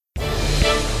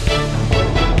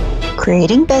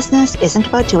Creating business isn't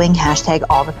about doing hashtag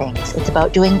all the things. It's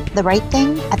about doing the right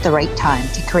thing at the right time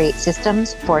to create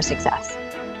systems for success.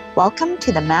 Welcome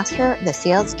to the Master the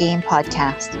Sales Game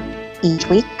podcast. Each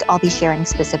week, I'll be sharing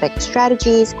specific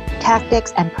strategies,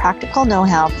 tactics, and practical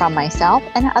know-how from myself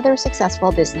and other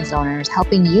successful business owners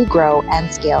helping you grow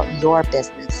and scale your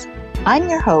business. I'm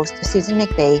your host, Susan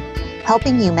McVeigh,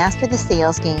 helping you master the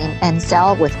sales game and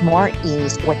sell with more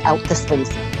ease without the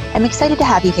sleaze. I'm excited to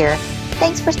have you here.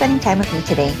 Thanks for spending time with me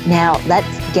today. Now,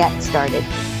 let's get started.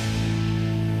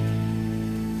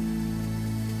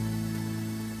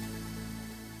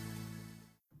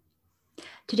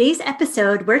 Today's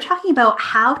episode, we're talking about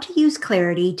how to use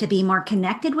clarity to be more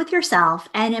connected with yourself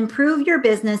and improve your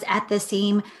business at the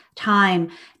same time.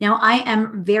 Now, I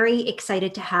am very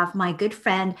excited to have my good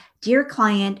friend, dear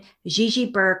client, Gigi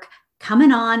Burke,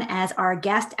 coming on as our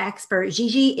guest expert.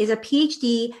 Gigi is a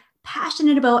PhD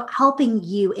passionate about helping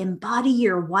you embody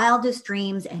your wildest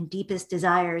dreams and deepest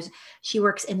desires. She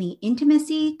works in the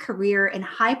intimacy, career, and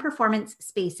high performance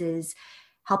spaces,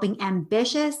 helping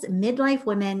ambitious midlife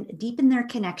women deepen their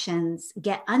connections,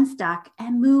 get unstuck,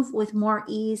 and move with more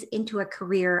ease into a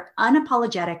career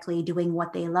unapologetically doing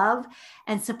what they love,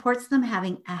 and supports them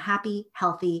having a happy,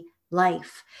 healthy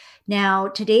life. Now,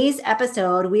 today's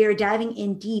episode, we are diving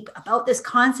in deep about this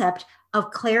concept of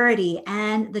clarity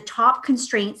and the top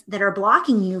constraints that are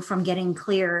blocking you from getting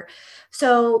clear.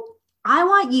 So I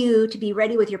want you to be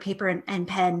ready with your paper and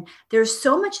pen. There's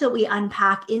so much that we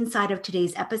unpack inside of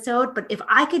today's episode, but if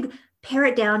I could pare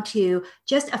it down to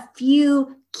just a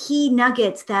few key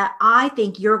nuggets that I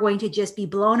think you're going to just be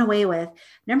blown away with.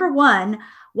 Number one,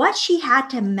 what she had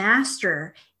to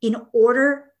master in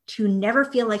order to never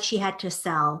feel like she had to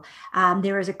sell.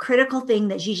 There was a critical thing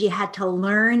that Gigi had to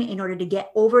learn in order to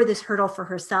get over this hurdle for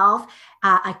herself.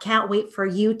 I can't wait for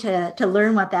you to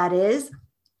learn what that is.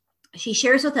 She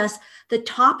shares with us the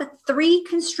top 3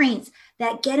 constraints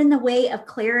that get in the way of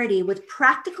clarity with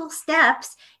practical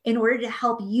steps in order to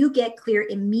help you get clear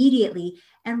immediately,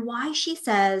 and why she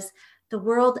says the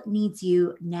world needs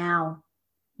you now,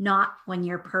 not when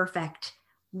you're perfect.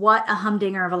 What a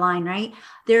humdinger of a line, right?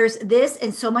 There's this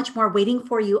and so much more waiting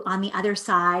for you on the other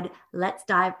side. Let's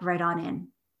dive right on in.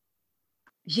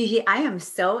 Gigi, I am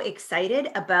so excited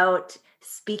about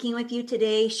speaking with you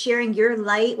today, sharing your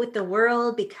light with the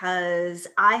world, because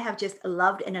I have just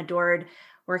loved and adored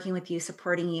working with you,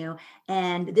 supporting you.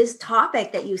 And this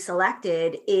topic that you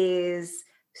selected is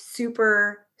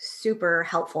super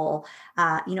helpful.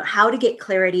 How to get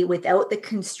clarity without the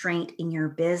constraint in your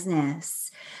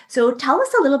business. So tell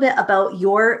us a little bit about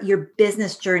your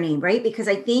business journey, right? Because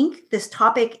I think this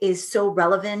topic is so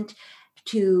relevant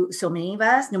to so many of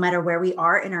us, no matter where we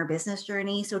are in our business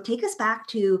journey. So take us back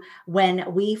to when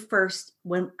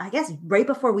I guess right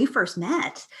before we first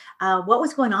met, what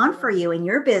was going on for you in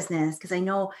your business? Because I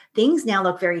know things now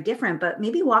look very different, but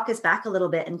maybe walk us back a little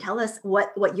bit and tell us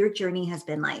what your journey has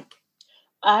been like.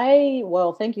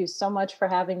 Well, thank you so much for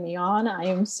having me on. I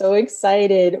am so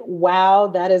excited. Wow,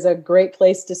 that is a great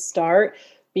place to start,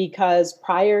 because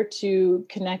prior to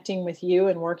connecting with you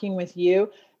and working with you,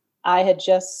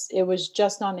 it was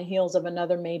just on the heels of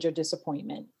another major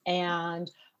disappointment.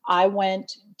 And I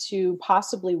went to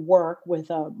possibly work with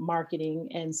a marketing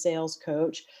and sales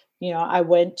coach.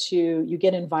 You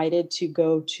get invited to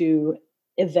go to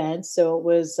events. So it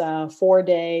was a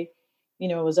 4-day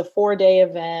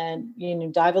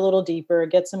event, dive a little deeper,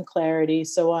 get some clarity,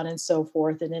 so on and so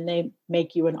forth. And then they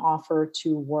make you an offer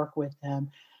to work with them.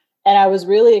 And I was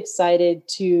really excited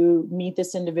to meet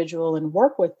this individual and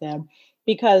work with them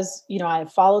because, I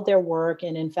followed their work.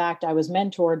 And in fact, I was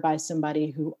mentored by somebody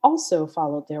who also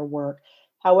followed their work.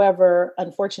 However,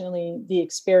 unfortunately, the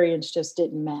experience just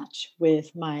didn't match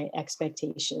with my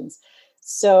expectations.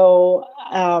 So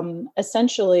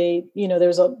essentially,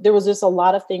 there was just a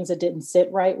lot of things that didn't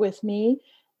sit right with me.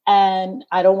 And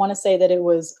I don't want to say that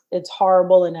it's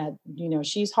horrible and that,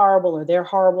 she's horrible or they're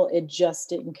horrible. It just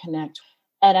didn't connect.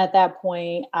 And at that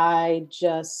point, I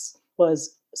just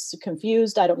was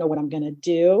confused. I don't know what I'm going to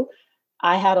do.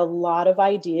 I had a lot of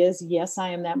ideas. Yes, I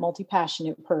am that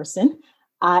multi-passionate person.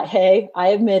 I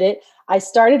admit it. I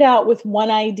started out with one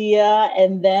idea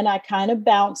and then I kind of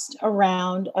bounced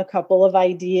around a couple of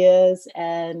ideas.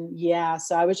 And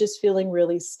so I was just feeling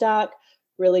really stuck,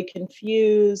 really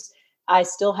confused. I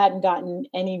still hadn't gotten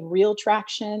any real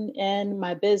traction in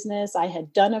my business. I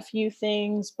had done a few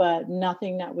things, but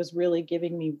nothing that was really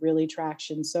giving me really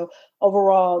traction. So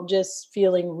overall, just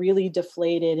feeling really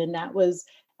deflated. And that was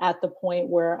at the point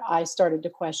where I started to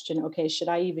question, okay, should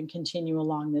I even continue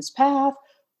along this path?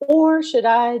 Or should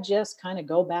I just kind of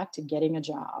go back to getting a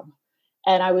job?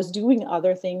 And I was doing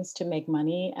other things to make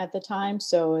money at the time.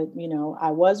 So,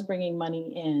 I was bringing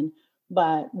money in,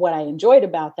 but what I enjoyed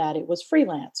about that, it was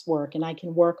freelance work and I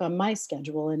can work on my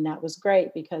schedule. And that was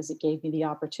great because it gave me the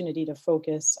opportunity to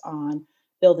focus on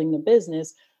building the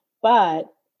business. But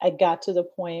I got to the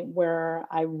point where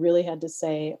I really had to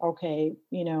say, okay,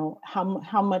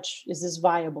 how much is this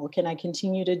viable? Can I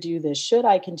continue to do this? Should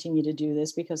I continue to do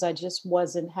this? Because I just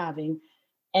wasn't having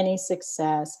any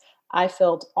success. I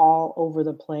felt all over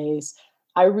the place.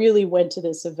 I really went to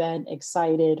this event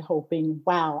excited, hoping,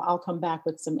 wow, I'll come back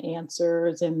with some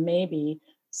answers and maybe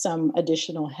some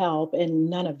additional help. And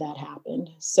none of that happened.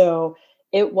 So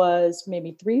it was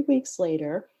maybe 3 weeks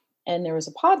later, and there was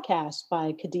a podcast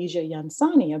by Khadija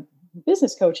Yansani, a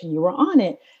business coach, and you were on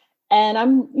it. And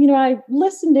I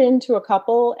listened into a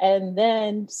couple and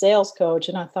then sales coach,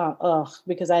 and I thought, ugh,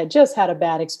 because I had just had a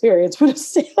bad experience with a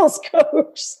sales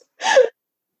coach.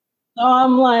 So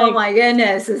I'm Oh like, my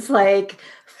goodness. It's like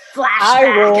I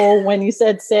flashback. roll. When you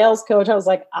said sales coach, I was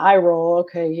like, I roll.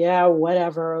 Okay, yeah,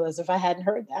 whatever. As if I hadn't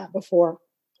heard that before.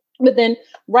 But then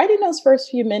right in those first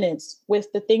few minutes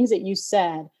with the things that you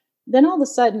said, then all of a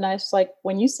sudden I was like,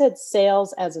 when you said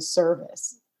sales as a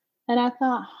service, and I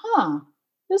thought,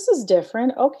 this is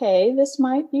different. Okay, this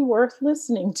might be worth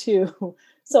listening to.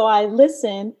 So I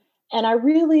listened and I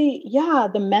really, yeah,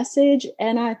 the message.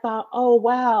 And I thought, oh,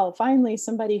 wow, finally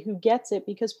somebody who gets it.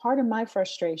 Because part of my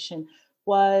frustration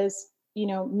was,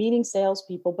 meeting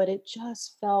salespeople, but it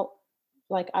just felt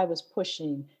like I was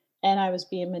pushing and I was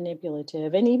being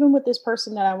manipulative. And even with this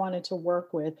person that I wanted to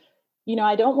work with,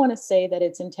 I don't want to say that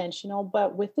it's intentional,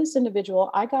 but with this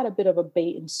individual, I got a bit of a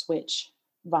bait and switch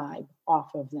vibe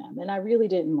off of them. And I really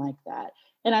didn't like that.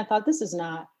 And I thought, this is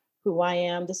not who I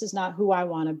am. This is not who I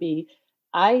want to be.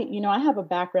 I have a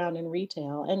background in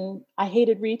retail and I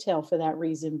hated retail for that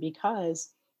reason because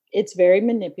it's very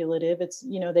manipulative.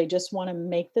 They just want to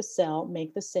make the sell,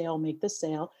 make the sale, make the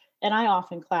sale. And I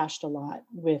often clashed a lot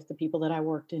with the people that I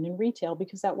worked in retail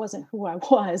because that wasn't who I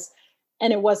was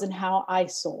and it wasn't how I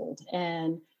sold.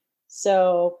 And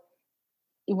so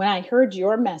when I heard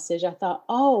your message, I thought,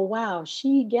 oh, wow,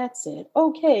 she gets it.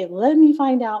 Okay, let me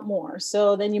find out more.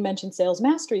 So then you mentioned Sales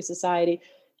Mastery Society,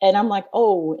 and I'm like,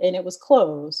 oh, and it was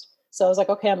closed. So I was like,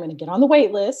 okay, I'm going to get on the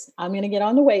wait list. I'm going to get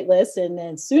on the wait list. And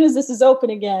then as soon as this is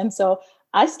open again, so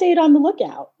I stayed on the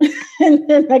lookout and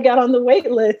then I got on the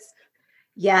wait list.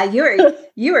 Yeah,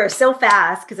 you were so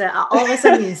fast because all of a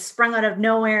sudden you sprung out of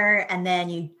nowhere, and then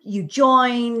you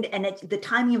joined, and the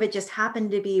timing of it just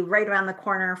happened to be right around the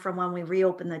corner from when we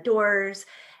reopened the doors,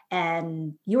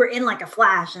 and you were in like a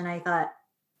flash. And I thought,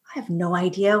 I have no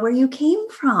idea where you came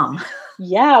from.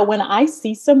 Yeah, when I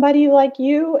see somebody like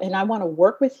you and I want to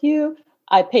work with you,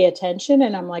 I pay attention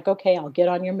and I'm like, okay, I'll get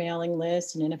on your mailing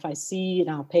list. And then if I see and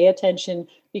I'll pay attention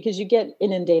because you get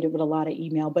inundated with a lot of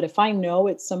email. But if I know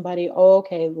it's somebody, oh,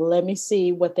 okay, let me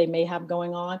see what they may have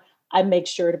going on, I make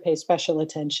sure to pay special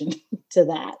attention to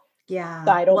that. So Yeah.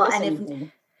 I don't Well, miss and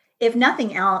anything. if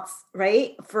nothing else,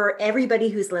 right, for everybody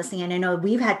who's listening, and I know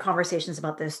we've had conversations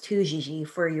about this too, Gigi,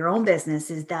 for your own business,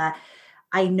 is that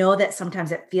I know that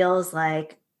sometimes it feels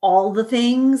like all the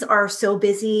things are so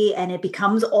busy and it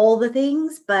becomes all the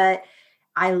things, but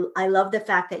I love the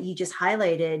fact that you just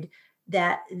highlighted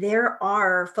that there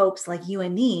are folks like you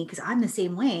and me, because I'm the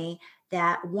same way,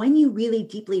 that when you really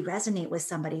deeply resonate with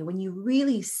somebody, when you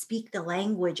really speak the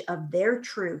language of their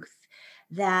truth,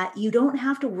 that you don't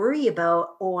have to worry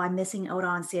about, oh, I'm missing out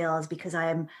on sales because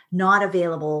I'm not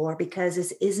available, or because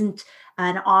this isn't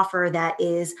an offer that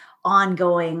is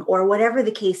ongoing, or whatever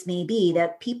the case may be.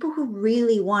 That people who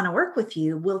really want to work with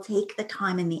you will take the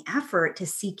time and the effort to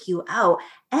seek you out.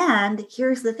 And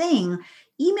here's the thing,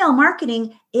 email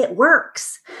marketing, it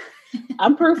works.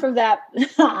 I'm proof of that.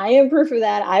 I am proof of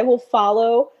that. I will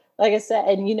follow, like I said,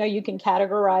 and you can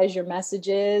categorize your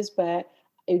messages, but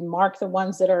mark the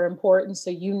ones that are important so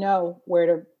you know where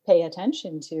to pay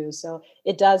attention to. So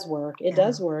it does work. It Yeah.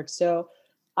 does work. So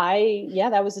yeah,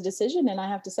 that was a decision. And I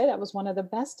have to say that was one of the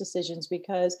best decisions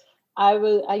because I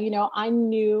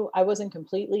knew I wasn't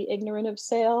completely ignorant of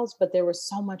sales, but there was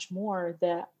so much more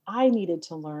that I needed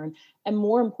to learn. And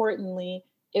more importantly,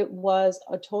 it was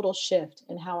a total shift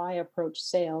in how I approach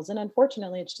sales. And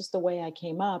unfortunately, it's just the way I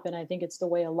came up. And I think it's the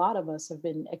way a lot of us have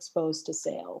been exposed to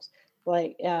sales.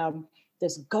 Like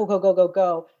this go, go, go, go,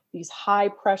 go, these high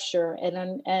pressure.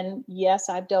 And yes,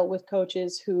 I've dealt with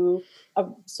coaches who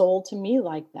sold to me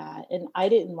like that. And I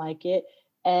didn't like it.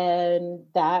 And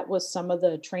that was some of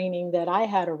the training that I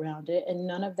had around it. And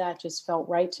none of that just felt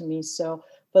right to me. So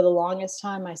for the longest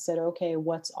time, I said, okay,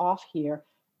 what's off here?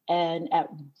 And at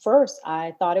first,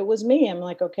 I thought it was me. I'm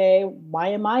like, okay, why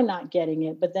am I not getting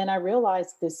it? But then I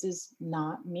realized this is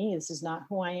not me. This is not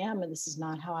who I am. And this is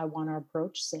not how I want to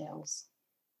approach sales.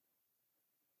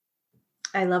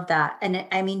 I love that. And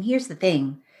I mean, here's the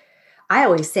thing. I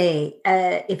always say,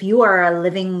 if you are a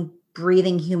living,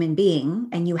 breathing human being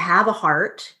and you have a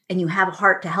heart and you have a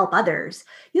heart to help others,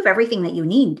 you have everything that you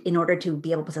need in order to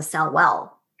be able to sell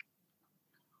well,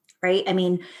 right? I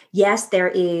mean, yes, there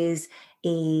is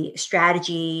a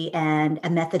strategy and a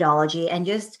methodology and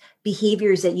just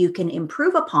behaviors that you can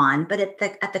improve upon, but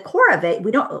at the core of it,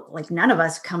 we don't, like, none of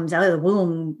us comes out of the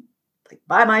womb like,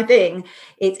 buy my thing.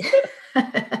 It's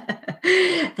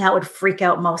that would freak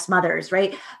out most mothers,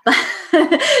 right? But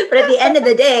at the end of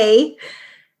the day,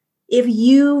 if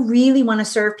you really want to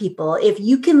serve people, if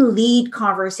you can lead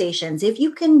conversations, if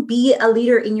you can be a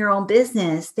leader in your own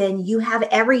business, then you have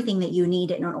everything that you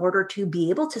need in order to be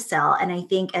able to sell. And I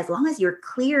think as long as you're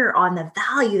clear on the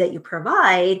value that you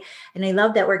provide, and I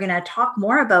love that we're going to talk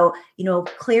more about,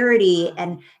 clarity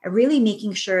and really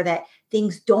making sure that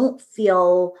things don't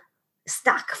feel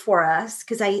stuck for us.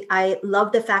 Because I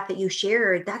love the fact that you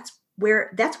shared that's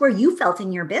where you felt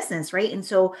in your business, right? And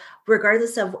so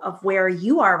regardless of where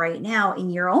you are right now in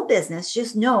your own business,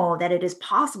 just know that it is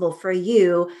possible for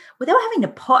you without having to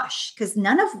push, because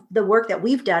none of the work that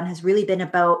we've done has really been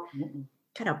about Mm-mm.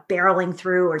 kind of barreling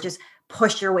through or just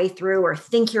push your way through or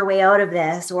think your way out of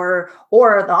this, or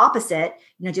the opposite,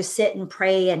 just sit and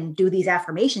pray and do these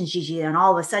affirmations, Gigi, and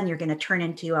all of a sudden you're going to turn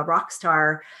into a rock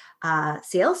star And I'll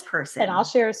salesperson.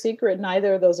 share a secret: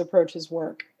 neither of those approaches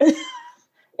work.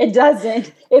 It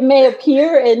doesn't. It may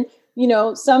appear, and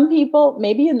some people,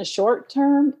 maybe in the short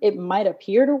term, it might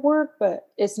appear to work, but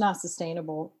it's not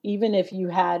sustainable. Even if you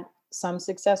had some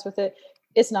success with it,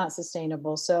 it's not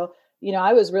sustainable. So,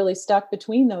 I was really stuck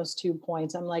between those 2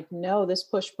 points. I'm like, no, this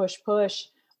push, push, push,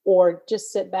 or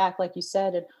just sit back, like you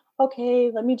said, and okay,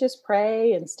 let me just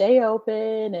pray and stay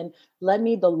open, and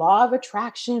the law of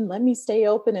attraction, let me stay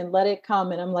open and let it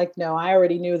come. And I'm like, no, I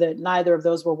already knew that neither of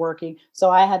those were working.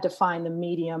 So I had to find the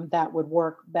medium that would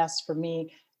work best for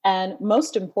me. And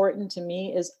most important to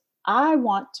me is I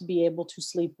want to be able to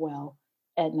sleep well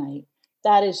at night.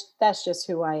 That's just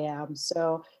who I am.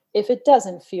 So if it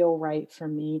doesn't feel right for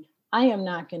me, I am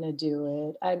not going to do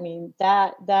it. I mean,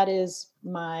 that is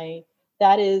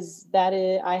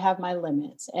I have my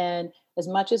limits. And as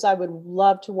much as I would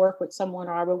love to work with someone,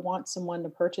 or I would want someone to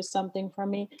purchase something from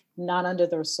me, not under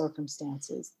those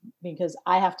circumstances, because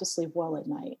I have to sleep well at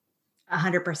night.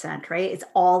 100%, right? It's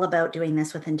all about doing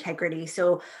this with integrity.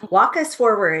 So, walk us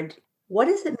forward. What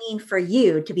does it mean for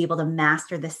you to be able to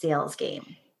master the sales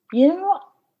game? You know,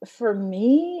 for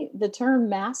me, the term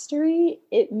mastery,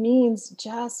 it means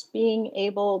just being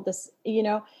able this,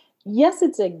 yes,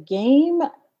 it's a game,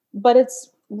 but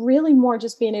it's really more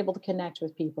just being able to connect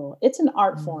with people. It's an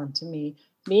art Mm. form to me,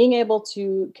 being able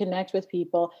to connect with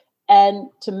people and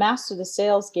to master the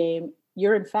sales game.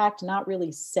 You're in fact not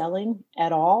really selling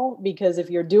at all, because if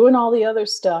you're doing all the other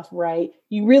stuff right,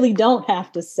 you really don't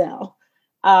have to sell.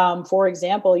 For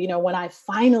example, when I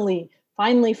finally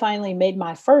made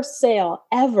my first sale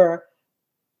ever,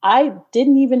 I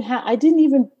didn't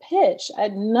even pitch.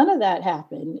 None of that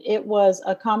happened. It was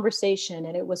a conversation,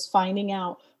 and it was finding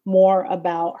out more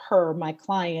about her, my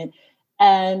client.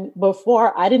 And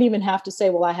before, I didn't even have to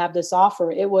say, well, I have this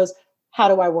offer. It was, how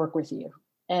do I work with you?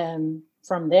 And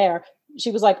from there, she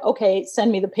was like, okay,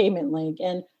 send me the payment link.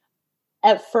 And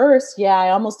at first, yeah, I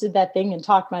almost did that thing and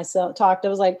talked. I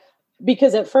was like,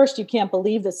 because at first you can't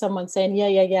believe that someone's saying, yeah,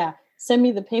 yeah, yeah, send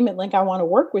me the payment link. I want to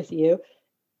work with you.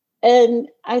 And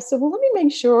I said, well, let me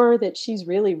make sure that she's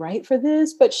really right for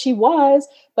this. But she was.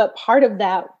 But part of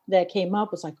that came up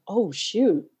was like, oh,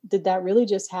 shoot, did that really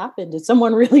just happen? Did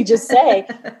someone really just say,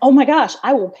 oh my gosh,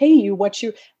 I will pay you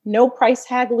no price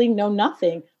haggling, no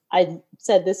nothing. I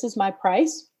said, this is my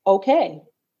price. Okay.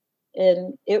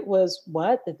 And it was,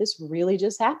 what? That this really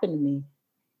just happened to me.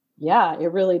 Yeah,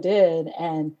 it really did.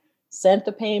 And sent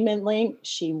the payment link.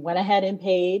 She went ahead and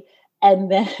paid.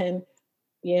 And then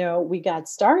we got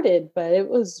started. But it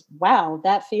was, wow,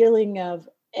 that feeling of,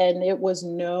 and it was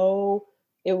no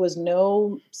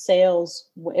sales.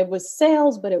 It was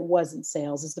sales, but it wasn't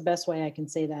sales, is the best way I can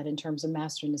say that in terms of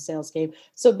mastering the sales game.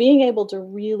 So being able to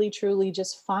really, truly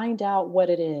just find out what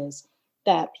it is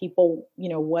that people,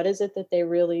 what is it that they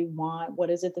really want?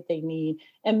 What is it that they need?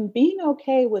 And being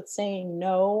okay with saying,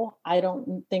 no, I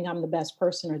don't think I'm the best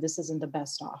person, or this isn't the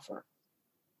best offer.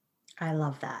 I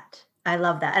love that. I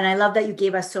love that. And I love that you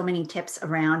gave us so many tips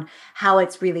around how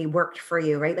it's really worked for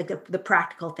you, right? Like the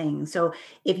practical things. So,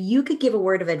 if you could give a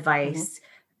word of Mhm. advice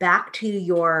back to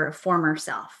your former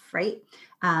self, right?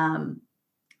 um,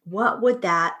 what would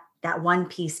that one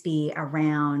piece be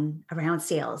around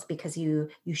sales? Because you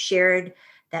shared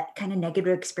that kind of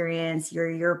negative experience,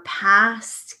 your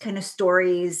past kind of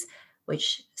stories,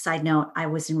 which side note, I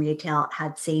was in retail,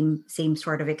 had same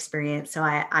sort of experience. So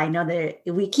I know that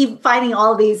we keep finding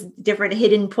all these different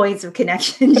hidden points of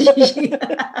connection, Gigi.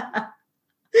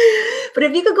 But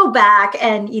if you could go back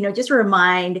and, just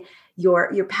remind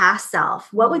your past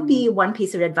self, what would be one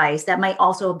piece of advice that might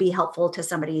also be helpful to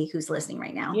somebody who's listening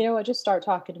right now? You know what? Just start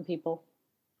talking to people.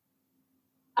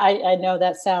 I know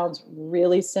that sounds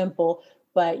really simple,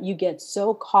 but you get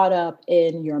so caught up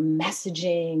in your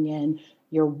messaging and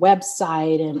your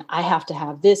website, and I have to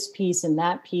have this piece and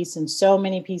that piece, and so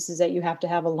many pieces that you have to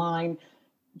have aligned.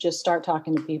 Just start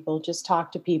talking to people, just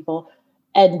talk to people.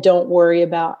 And don't worry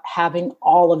about having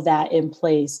all of that in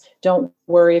place. Don't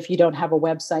worry if you don't have a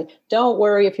website. Don't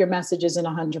worry if your message isn't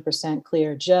 100%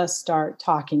 clear. Just start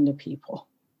talking to people.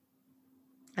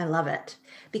 I love it.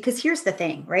 Because here's the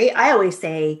thing, right? I always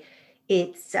say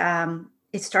it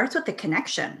starts with the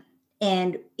connection.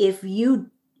 And if you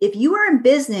are in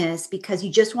business because you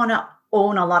just want to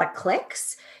own a lot of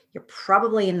clicks,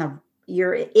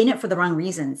 you're in it for the wrong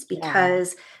reasons, Yeah.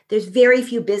 because there's very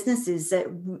few businesses that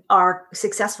are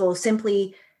successful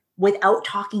simply without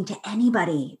talking to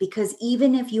anybody. Because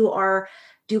even if you are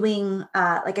doing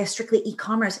like a strictly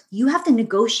e-commerce, you have to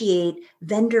negotiate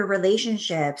vendor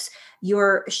relationships,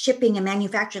 your shipping and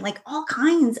manufacturing, like all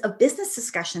kinds of business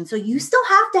discussions. So you still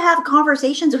have to have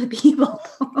conversations with people.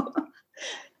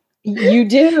 You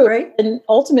do. Right? And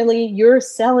ultimately you're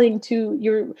selling to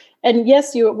your, and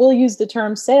yes, you will use the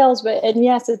term sales, but, and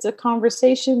yes, it's a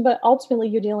conversation, but ultimately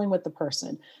you're dealing with the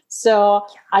person. So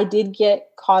I did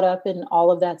get caught up in all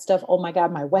of that stuff. Oh my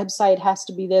God, my website has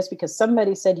to be this because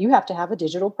somebody said you have to have a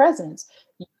digital presence.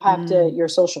 You have to, Mm, your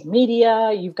social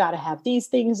media, you've got to have these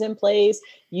things in place.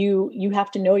 You have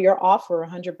to know your offer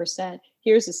 100%.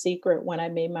 Here's a secret. When I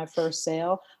made my first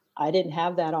sale, I didn't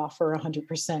have that offer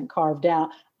 100% carved out.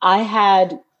 I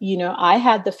had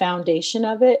the foundation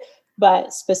of it,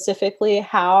 but specifically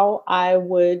how I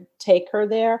would take her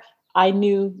there, I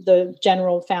knew the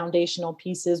general foundational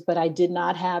pieces, but I did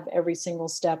not have every single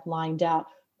step lined out.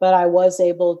 But I was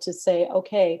able to say,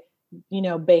 okay,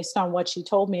 based on what she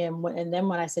told me, and then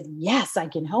when I said, yes, I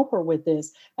can help her with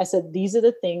this, I said, these are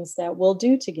the things that we'll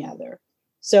do together.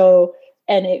 So,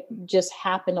 and it just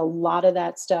happened. A lot of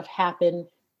that stuff happened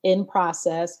in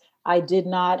process. I did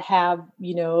not have,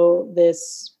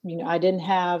 I didn't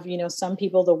have, some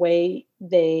people, the way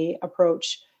they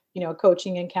approach,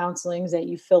 coaching and counseling is that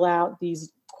you fill out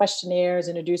these questionnaires,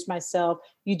 introduce myself,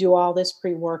 you do all this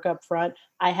pre work up front.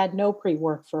 I had no pre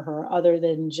work for her other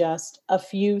than just a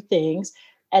few things.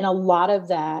 And a lot of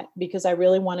that, because I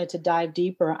really wanted to dive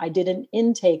deeper, I did an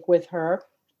intake with her.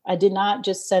 I did not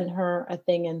just send her a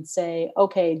thing and say,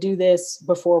 okay, do this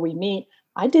before we meet.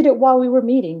 I did it while we were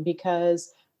meeting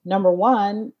because number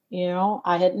one,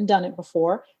 I hadn't done it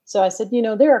before. So I said,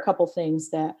 there are a couple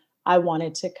things that I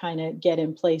wanted to kind of get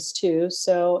in place too.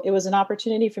 So it was an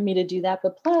opportunity for me to do that.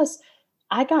 But plus,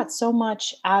 I got so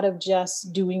much out of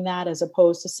just doing that as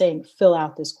opposed to saying, fill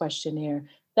out this questionnaire,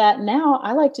 that now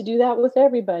I like to do that with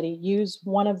everybody. Use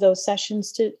one of those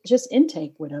sessions to just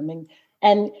intake with them.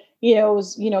 And it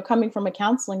was, coming from a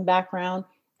counseling background,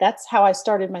 that's how I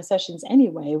started my sessions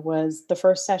anyway, was the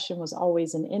first session was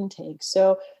always an intake.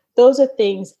 So those are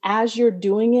things as you're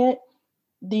doing it,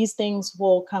 these things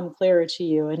will come clearer to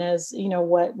you. And as you know,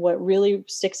 what really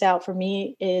sticks out for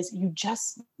me is you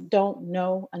just don't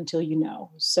know until you know.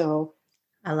 So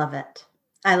I love it.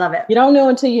 I love it. you don't know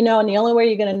until you know, and the only way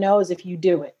you're going to know is if you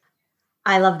do it.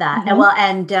 I love that. And Mhm. well,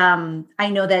 and I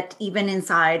know that even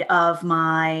inside of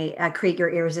my Create Your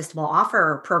Irresistible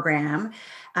Offer program,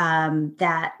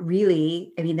 that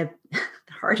really, I mean, the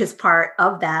hardest part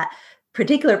of that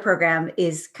particular program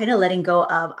is kind of letting go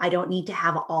of, I don't need to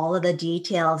have all of the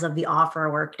details of the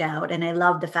offer worked out. And I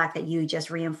love the fact that you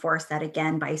just reinforced that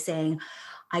again by saying,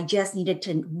 I just needed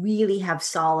to really have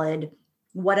solid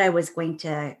what I was going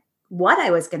to what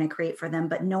I was going to create for them,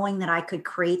 but knowing that I could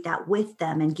create that with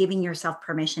them and giving yourself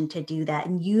permission to do that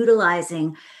and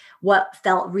utilizing what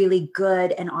felt really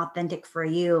good and authentic for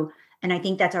you. And I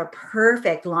think that's our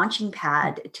perfect launching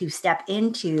pad to step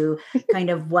into kind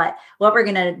of what we're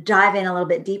going to dive in a little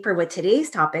bit deeper with today's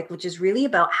topic, which is really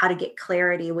about how to get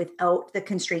clarity without the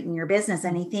constraint in your business.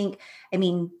 And I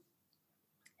mean,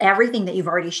 everything that you've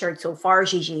already shared so far,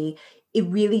 Gigi, it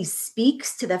really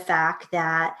speaks to the fact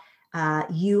that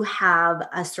you have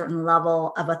a certain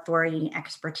level of authority and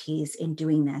expertise in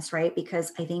doing this, right?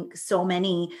 Because I think so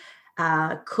many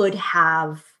could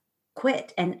have.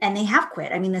 quit, and they have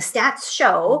quit. I mean, the stats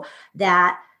show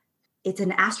that it's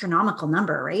an astronomical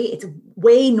number, right? It's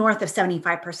way north of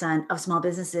 75% of small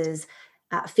businesses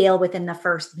fail within the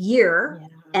first year. Yeah.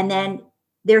 And then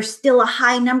there's still a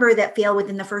high number that fail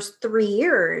within the first 3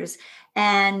 years.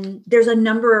 And there's a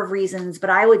number of reasons, but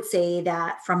I would say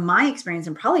that from my experience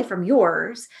and probably from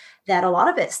yours, that a lot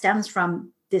of it stems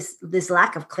from this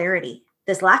lack of clarity,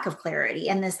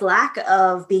 and this lack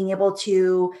of being able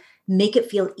to make it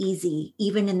feel easy,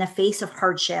 even in the face of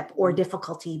hardship or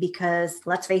difficulty. Because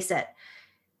let's face it,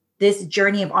 this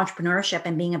journey of entrepreneurship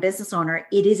and being a business owner,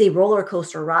 it is a roller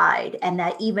coaster ride. And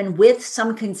that even with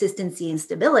some consistency and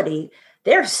stability,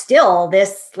 there's still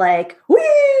this like, woo,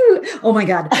 oh my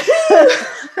God.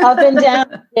 Up and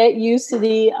down, get used to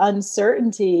the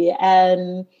uncertainty.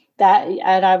 And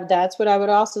that's what I would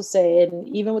also say. And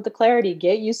even with the clarity,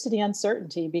 get used to the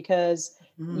uncertainty, because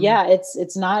yeah,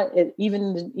 it's not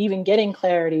even getting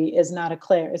clarity is not a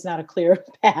clear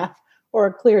path or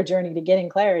a clear journey to getting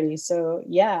clarity. So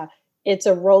yeah, it's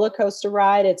a roller coaster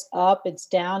ride. It's up, it's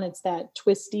down, it's that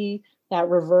twisty, that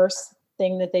reverse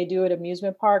thing that they do at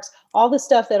amusement parks, all the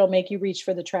stuff that'll make you reach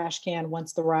for the trash can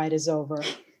once the ride is over.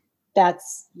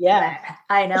 That's yeah.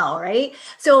 I know, right?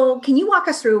 So, can you walk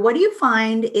us through what do you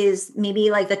find is maybe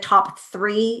like the top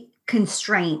three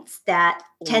constraints that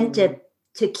tend Ooh,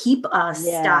 to keep us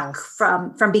stuck yes.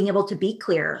 from being able to be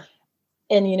clear?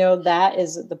 And that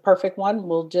is the perfect one.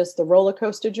 Well, just the roller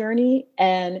coaster journey.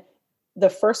 And the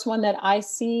first one that I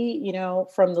see,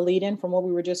 from the lead in, from what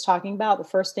we were just talking about, the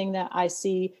first thing that I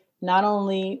see, not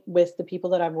only with the people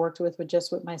that I've worked with, but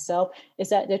just with myself, is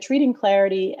that they're treating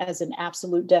clarity as an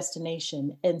absolute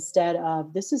destination instead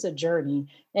of this is a journey,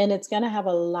 and it's going to have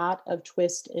a lot of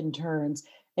twists and turns.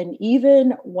 And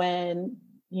even when,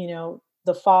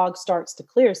 the fog starts to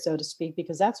clear, so to speak,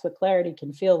 because that's what clarity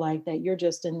can feel like, that you're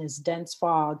just in this dense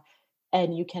fog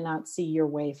and you cannot see your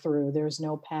way through. There's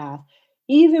no path.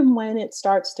 Even when it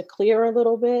starts to clear a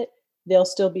little bit, there'll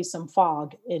still be some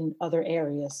fog in other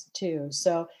areas too.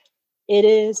 So it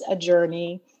is a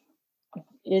journey,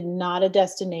 not a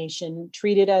destination.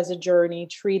 Treat it as a journey.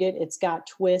 It's got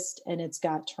twist and it's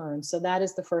got turns. So that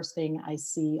is the first thing I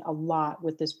see a lot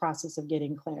with this process of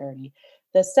getting clarity.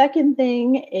 The second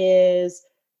thing is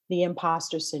the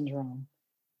imposter syndrome.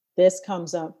 This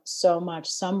comes up so much,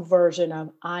 some version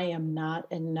of I am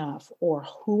not enough, or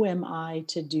who am I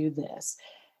to do this?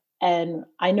 And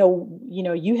I know,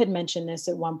 you had mentioned this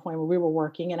at one point when we were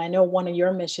working, and I know one of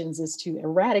your missions is to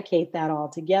eradicate that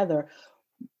altogether.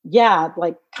 Yeah,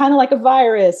 like kind of like a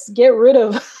virus, get rid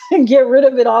of get rid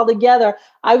of it altogether.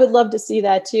 I would love to see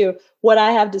that too. What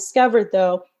I have discovered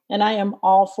though, and I am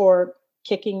all for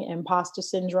kicking imposter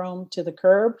syndrome to the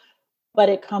curb, but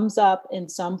it comes up in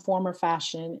some form or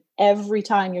fashion every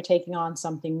time you're taking on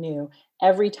something new,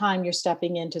 every time you're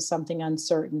stepping into something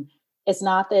uncertain. It's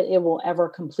not that it will ever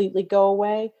completely go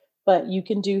away, but you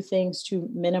can do things to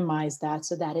minimize that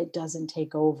so that it doesn't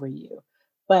take over you.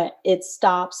 But it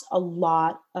stops a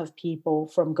lot of people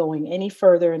from going any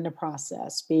further in the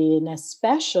process, being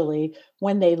especially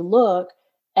when they look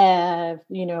at,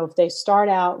 if they start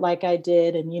out like I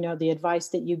did, and, the advice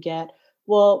that you get,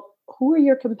 well, who are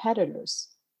your competitors?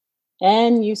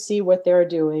 And you see what they're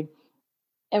doing.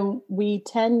 And we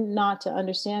tend not to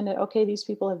understand that, okay, these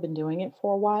people have been doing it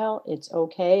for a while. It's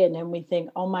okay. And then we think,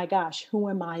 oh my gosh, who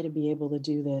am I to be able to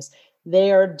do this?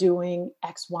 They are doing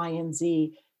X, Y, and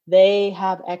Z. They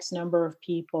have X number of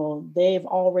people. They've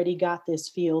already got this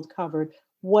field covered.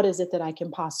 What is it that I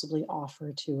can possibly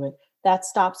offer to it? That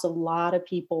stops a lot of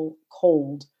people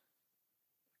cold,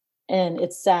 and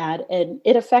it's sad, and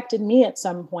it affected me at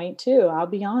some point too. I'll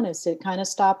be honest, it kind of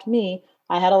stopped me.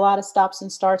 I had a lot of stops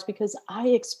and starts because I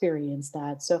experienced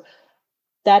that. So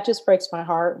that just breaks my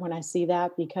heart when I see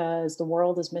that, because the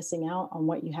world is missing out on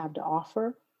what you have to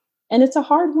offer. And it's a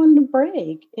hard one to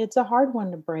break. It's a hard one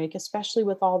to break, especially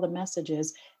with all the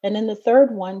messages. And then the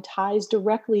third one ties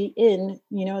directly in,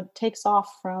 takes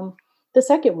off from the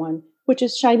second one, which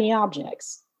is shiny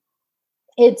objects.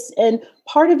 It's and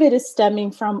part of it is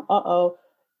stemming from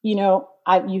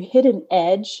you hit an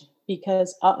edge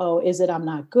because is it I'm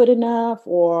not good enough,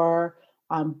 or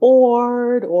I'm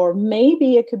bored, or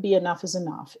maybe it could be enough is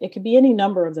enough. It could be any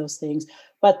number of those things.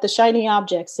 But the shiny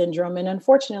object syndrome, and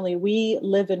unfortunately we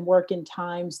live and work in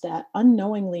times that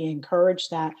unknowingly encourage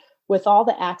that, with all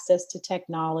the access to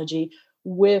technology,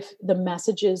 with the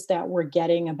messages that we're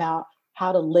getting about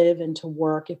how to live and to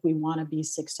work if we want to be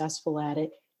successful at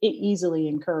it. It easily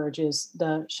encourages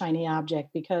the shiny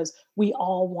object, because we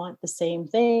all want the same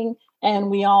thing and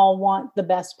we all want the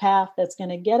best path that's going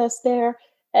to get us there.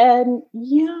 And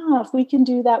yeah, if we can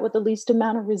do that with the least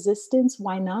amount of resistance,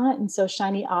 why not? And so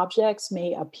shiny objects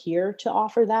may appear to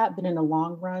offer that, but in the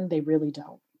long run, they really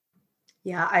don't.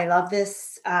 Yeah, I love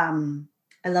this.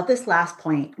 I love this last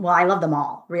point. Well, I love them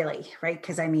all, really, right?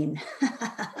 Because I mean,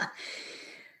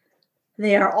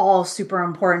 they are all super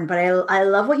important. But I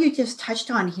love what you just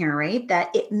touched on here, right?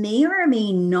 That it may or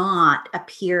may not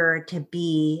appear to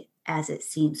be as it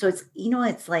seems. So it's,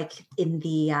 it's like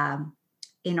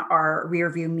in our rear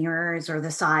view mirrors or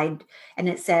the side, and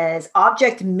it says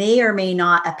object may or may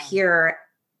not appear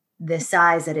the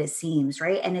size that it seems,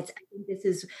 right? And I think this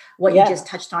is what you just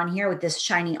Yeah. touched on here with this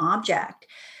shiny object.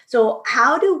 So,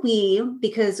 how do we,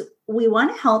 because we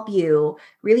want to help you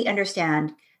really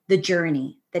understand the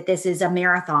journey, that this is a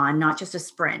marathon, not just a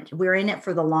sprint. We're in it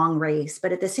for the long race.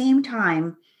 But at the same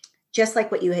time, just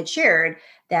like what you had shared,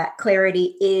 that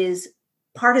clarity is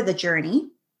part of the journey,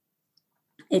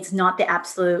 it's not the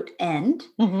absolute end.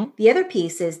 Hmm. The other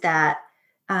piece is that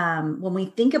when we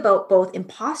think about both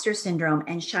imposter syndrome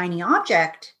and shiny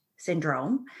object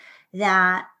syndrome,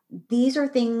 that these are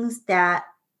things that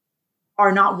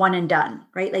are not one and done,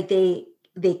 right? Like they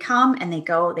come and they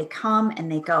go, they come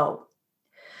and they go.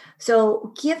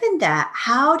 So given that,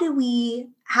 how can we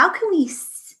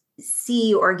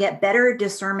see or get better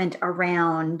discernment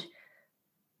around,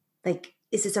 like,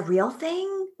 is this a real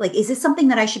thing? Like, is this something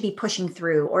that I should be pushing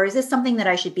through? Or is this something that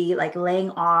I should be like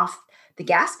laying off the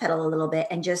gas pedal a little bit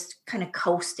and just kind of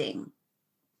coasting?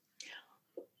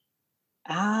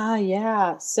 Ah,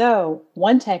 yeah. So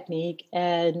one technique,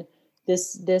 and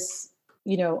this,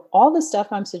 all the stuff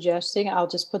I'm suggesting, I'll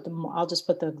just put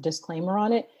the disclaimer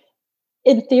on it.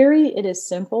 In theory, it is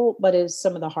simple, but it is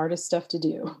some of the hardest stuff to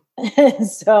do. And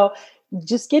so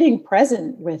just getting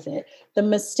present with it. The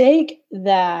mistake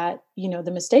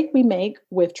we make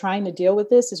with trying to deal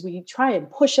with this is we try and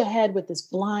push ahead with this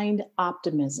blind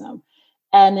optimism.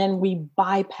 And then we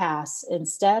bypass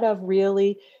instead of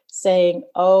really saying,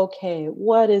 okay,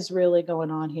 what is really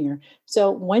going on here? So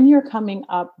when you're coming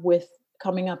up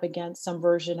against some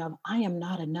version of I am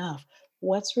not enough,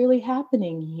 what's really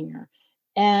happening here?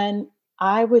 And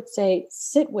I would say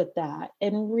sit with that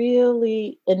and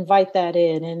really invite that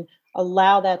in and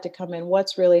allow that to come in.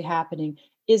 What's really happening?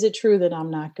 Is it true that I'm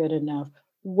not good enough?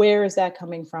 Where is that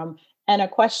coming from? And a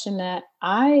question that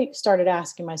I started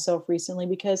asking myself recently,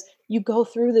 because you go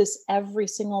through this every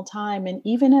single time. And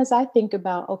even as I think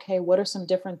about, okay, what are some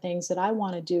different things that I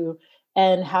want to do?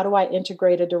 And how do I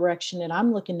integrate a direction that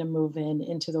I'm looking to move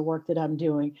into the work that I'm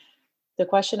doing? The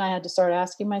question I had to start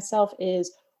asking myself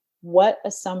is what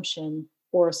assumption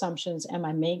or assumptions am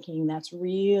I making that's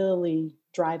really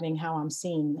driving how I'm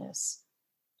seeing this?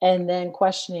 And then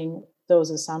questioning those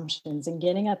assumptions and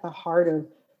getting at the heart of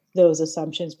those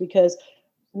assumptions, because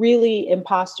really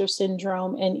imposter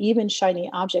syndrome and even shiny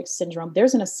object syndrome,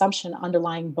 there's an assumption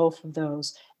underlying both of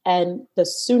those. And the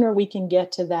sooner we can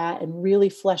get to that and really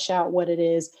flesh out what it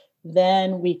is,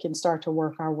 then we can start to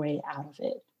work our way out of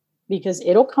it, because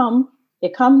it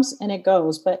comes and it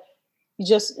goes. But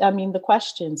I mean, the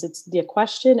questions, it's the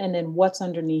question and then what's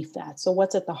underneath that. So,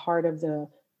 what's at the heart of the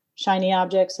shiny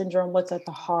object syndrome? What's at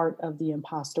the heart of the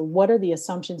imposter? What are the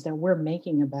assumptions that we're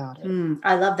making about it?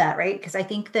 I love that, right? Because I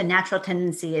think the natural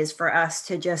tendency is for us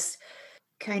to just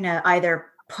kind of either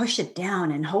push it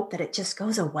down and hope that it just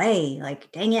goes away.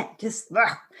 Like, dang it, just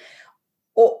ugh.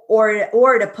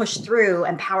 Or to push through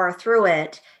and power through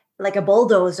it like a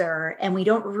bulldozer, and we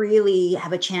don't really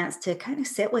have a chance to kind of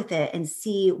sit with it and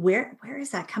see where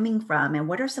is that coming from, and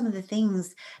what are some of the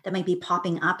things that might be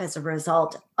popping up as a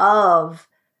result of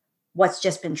what's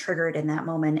just been triggered in that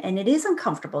moment. And it is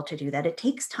uncomfortable to do that. It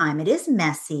takes time. It is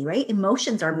messy, right?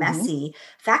 Emotions are Hmm. messy.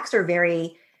 Facts are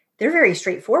they're very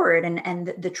straightforward.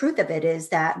 And the truth of it is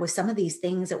that with some of these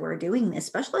things that we're doing,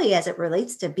 especially as it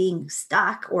relates to being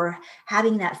stuck or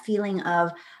having that feeling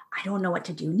of, I don't know what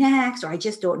to do next, or I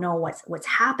just don't know what's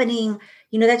happening,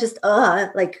 that just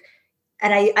like,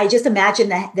 and I just imagine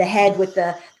the head with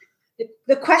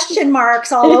the question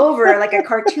marks all over like a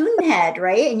cartoon head,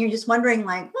 right? And you're just wondering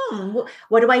like,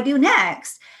 what do I do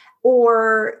next?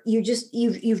 Or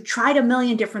you've tried a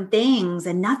million different things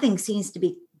and nothing seems to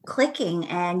be clicking.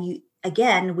 And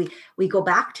we go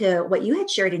back to what you had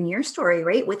shared in your story,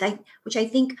 right? Which I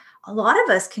think a lot of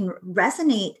us can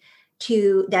resonate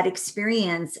to that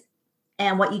experience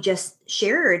and what you just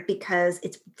shared, because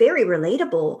it's very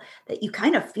relatable that you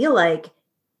kind of feel like,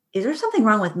 is there something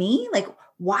wrong with me? Like,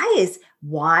 why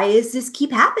is this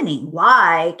keep happening?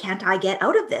 Why can't I get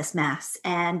out of this mess?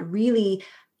 And really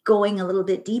going a little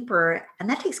bit deeper. And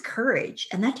that takes courage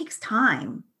and that takes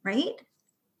time, right?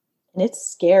 And it's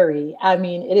scary. I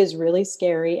mean, it is really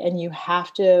scary. And you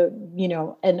have to,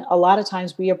 and a lot of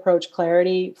times we approach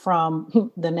clarity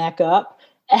from the neck up,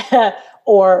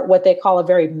 or what they call a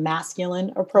very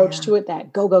masculine approach Yeah. to it,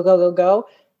 that go, go, go, go, go.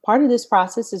 Part of this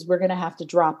process is we're going to have to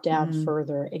drop down Mm,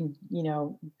 further and,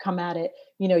 come at it.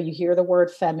 You hear the word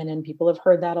feminine, people have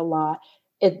heard that a lot.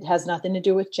 It has nothing to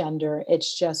do with gender.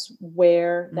 It's just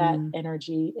where that mm.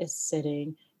 energy is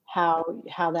sitting, how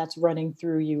that's running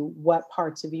through you, what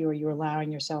parts of you are you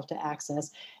allowing yourself to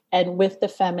access. And with the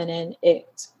feminine,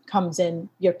 it comes in,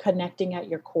 you're connecting at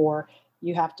your core.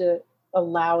 You have to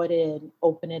allow it in,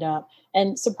 open it up.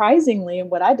 And surprisingly,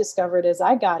 what I discovered as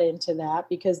I got into that,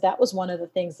 because that was one of the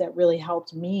things that really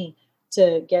helped me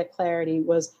to get clarity,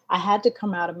 was I had to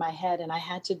come out of my head and I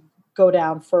had to go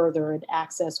down further and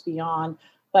access beyond.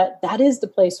 But that is the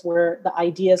place where the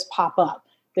ideas pop up,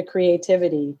 the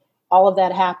creativity, all of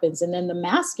that happens. And then the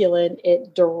masculine,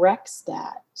 it directs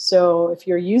that. So if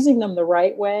you're using them the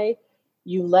right way,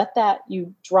 you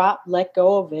drop, let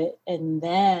go of it, and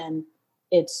then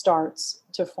it starts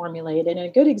to formulate. And a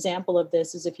good example of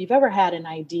this is if you've ever had an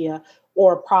idea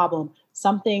or a problem,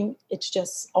 something, it's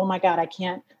just, oh my God, I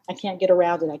can't get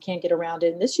around it. I can't get around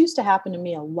it. And this used to happen to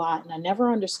me a lot, and I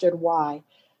never understood why.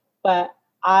 But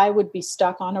I would be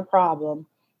stuck on a problem,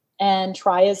 and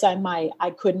try as I might, I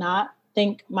could not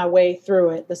think my way through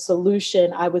it. The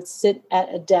solution, I would sit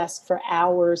at a desk for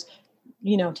hours,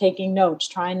 taking notes,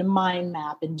 trying to mind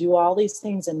map and do all these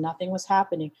things, and nothing was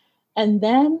happening. And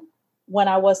then when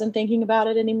I wasn't thinking about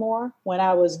it anymore, when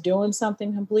I was doing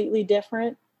something completely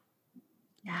different,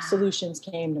 Yeah. solutions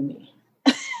came to me.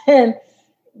 And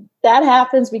that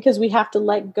happens because we have to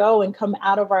let go and come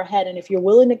out of our head. And if you're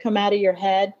willing to come out of your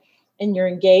head and you're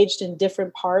engaged in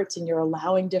different parts and you're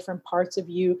allowing different parts of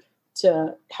you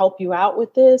to help you out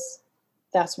with this,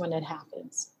 that's when it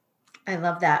happens. I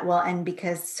love that. Well, and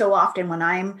because so often when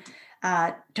I'm,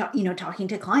 talking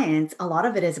to clients, a lot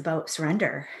of it is about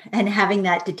surrender and having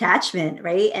that detachment,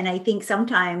 right? And I think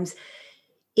sometimes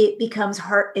it becomes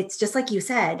hard. It's just like you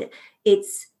said,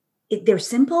 it's they're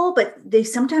simple, but they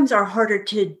sometimes are harder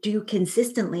to do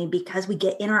consistently because we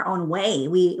get in our own way.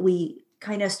 We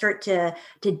kind of start to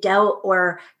doubt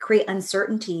or create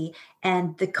uncertainty.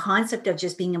 And the concept of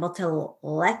just being able to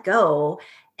let go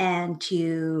and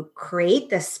to create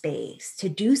the space to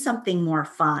do something more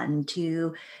fun,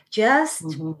 to just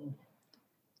Mhm.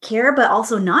 care, but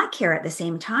also not care at the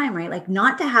same time, right? Like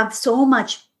not to have so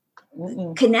much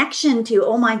Mm-mm. connection to,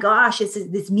 oh my gosh,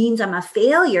 this means I'm a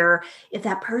failure if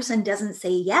that person doesn't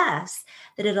say yes,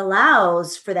 that it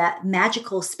allows for that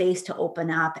magical space to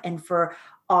open up and for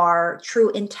our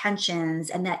true intentions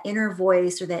and that inner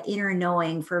voice or that inner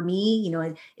knowing. For me,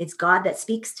 it's God that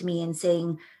speaks to me and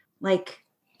saying, like,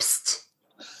 psst,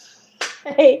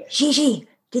 Hey. Gigi,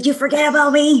 did you forget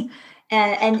about me?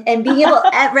 And being able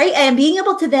right, and being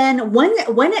able to then, when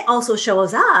it also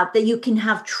shows up, that you can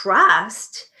have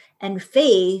trust and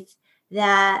faith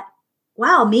that,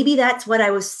 wow, maybe that's what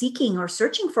I was seeking or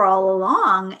searching for all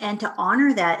along, and to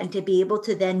honor that and to be able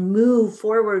to then move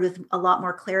forward with a lot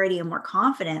more clarity and more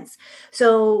confidence.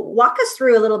 So walk us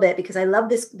through a little bit, because I love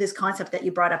this concept that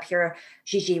you brought up here,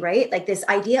 Gigi, right? Like this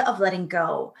idea of letting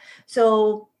go.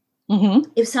 So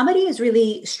Mhm. if somebody is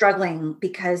really struggling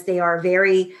because they are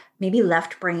very maybe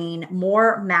left brain,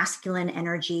 more masculine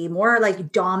energy, more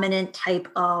like dominant type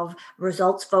of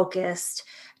results focused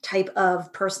type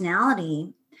of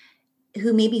personality,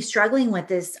 who may be struggling with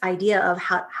this idea of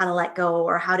how to let go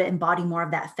or how to embody more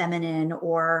of that feminine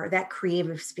or that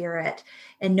creative spirit,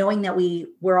 and knowing that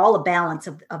we're all a balance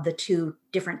of the two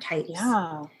different types.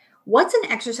 Yeah. What's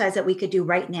an exercise that we could do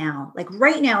right now? Like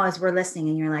right now, as we're listening,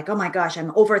 and you're like, oh my gosh,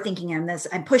 I'm overthinking on this.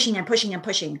 I'm pushing, I'm pushing, I'm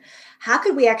pushing. How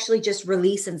could we actually just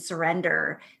release and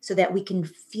surrender so that we can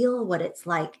feel what it's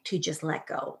like to just let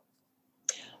go?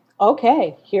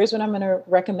 Okay, here's what I'm going to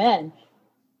recommend.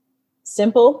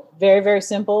 Simple, very, very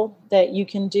simple that you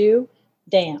can do: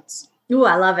 dance. Ooh,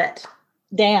 I love it.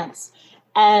 Dance.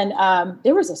 And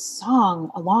there was a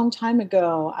song a long time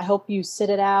ago. I hope you sit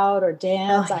it out or Oh,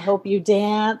 dance. I yeah. hope you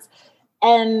dance.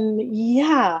 And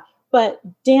yeah, but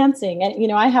dancing,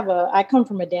 and I come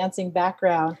from a dancing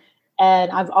background, and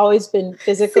I've always been Same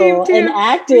physical and too. Me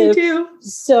active. too.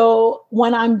 So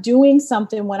when I'm doing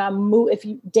something, when I'm if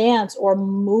you dance or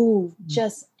move,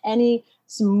 just any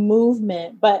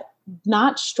movement, but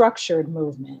not structured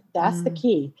movement. That's the Mm,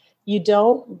 key. You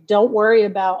don't worry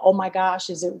about, oh my gosh,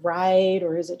 is it right,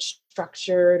 or is it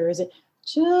structured, or is it,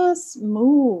 just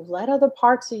move, let other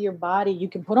parts of your body, you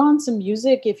can put on some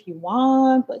music if you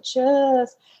want, but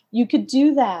just, you could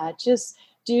do that, just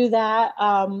do that.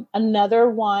 Another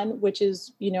one, which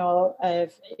is,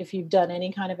 if you've done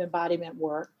any kind of embodiment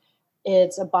work,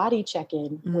 it's a body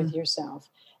check-in with Mm, yourself.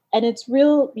 And it's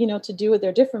real, to do it. There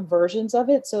are different versions of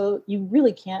it. So you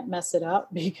really can't mess it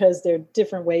up because there are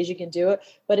different ways you can do it.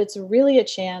 But it's really a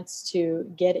chance to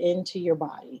get into your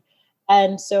body.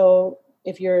 And so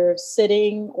if you're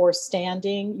sitting or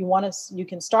standing, you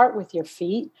can start with your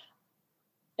feet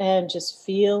and just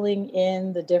feeling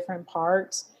in the different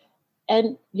parts,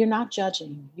 and you're not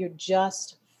judging. You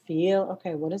just feel,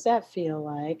 okay, what does that feel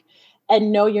like?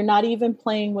 And no, you're not even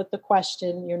playing with the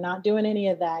question. You're not doing any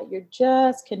of that. You're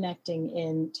just connecting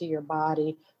into your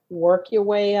body. Work your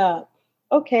way up.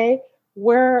 Okay,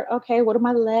 what do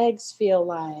my legs feel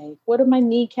like? What do my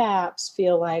kneecaps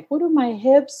feel like? What do my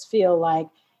hips feel like?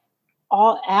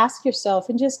 All ask yourself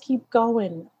and just keep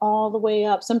going all the way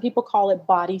up. Some people call it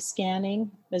body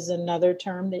scanning, is another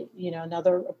term that,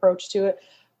 another approach to it,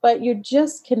 but you're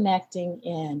just connecting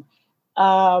in.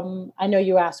 I know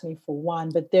you asked me for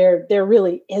one, but there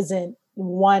really isn't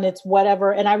one. It's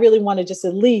whatever. And I really want to just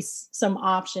at least some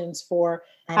options for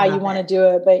I how you love want to it. do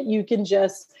it, but you can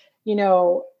just, you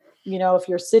know, if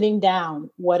you're sitting down,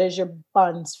 what does your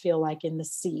buns feel like in the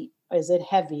seat? Is it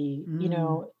heavy?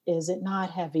 Mm, Is it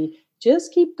not heavy?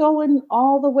 Just keep going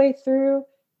all the way through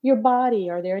your body.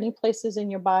 Are there any places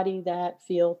in your body that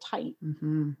feel tight,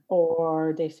 hmm.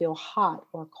 or they feel hot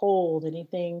or cold,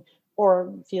 anything,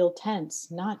 or feel tense,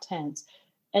 not tense?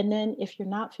 And then if you're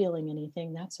not feeling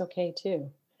anything, that's okay too.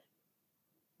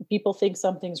 People think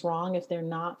something's wrong if they're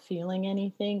not feeling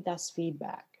anything. That's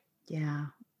feedback. Yeah,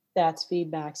 That's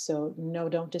feedback. So, no,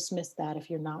 don't dismiss that if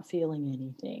you're not feeling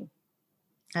anything.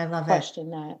 I love it. Question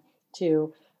that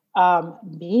too.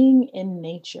 Being in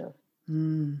nature,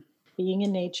 Mm, being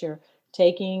in nature,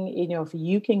 taking, if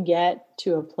you can get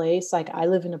to a place, like I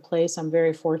live in a place, I'm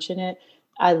very fortunate.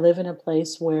 I live in a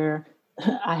place where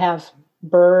I have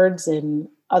birds and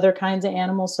other kinds of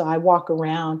animals. So I walk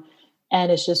around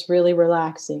and it's just really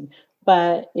relaxing.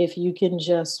 But if you can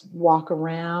just walk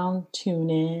around, tune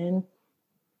in,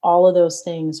 all of those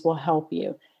things will help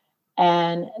you.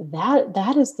 And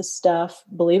that is the stuff,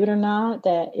 believe it or not,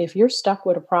 that if you're stuck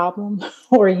with a problem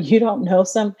or you don't know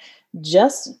some,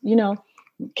 just,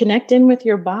 connect in with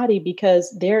your body,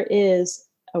 because there is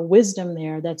a wisdom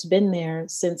there that's been there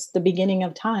since the beginning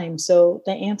of time. So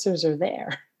the answers are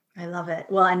there. I love it.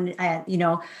 Well, and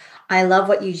I love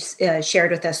what you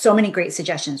shared with us. So many great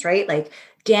suggestions, right? Like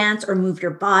dance or move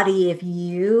your body. If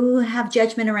you have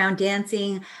judgment around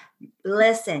dancing,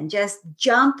 listen, just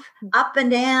jump up and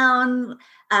down,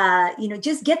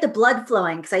 just get the blood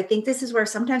flowing. Because I think this is where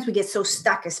sometimes we get so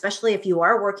stuck, especially if you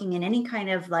are working in any kind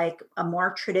of like a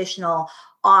more traditional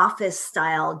office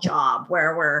style job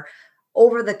where we're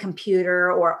over the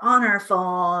computer or on our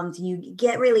phones. You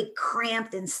get really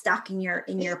cramped and stuck in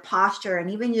your posture, and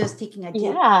even just taking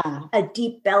Yeah. a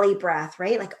deep belly breath,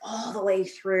 right? Like all the way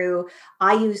through.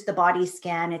 I use the body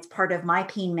scan. It's part of my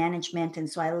pain management. And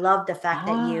so I love the fact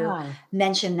that you Ah,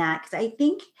 mentioned that, because I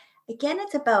think again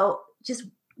it's about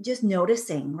just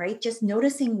noticing, right? Just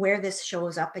noticing where this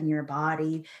shows up in your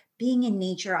body, being in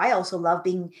nature. I also love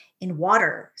being in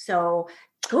water. So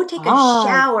go take a ah,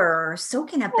 shower or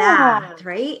soak in a yeah. bath,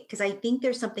 right? Because I think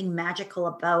there's something magical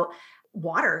about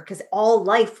water, because all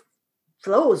life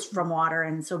flows from water,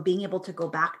 and so being able to go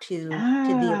back to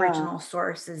the Ah, original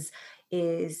source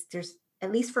is there's,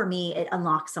 at least for me, it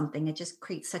unlocks something. It just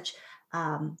creates such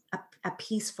a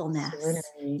peacefulness.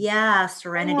 serenity. Yeah,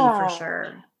 serenity for Yeah. sure.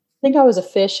 I think I was a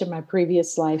fish in my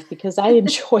previous life because I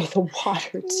enjoy the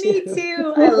water Me too.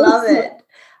 too. I love So it.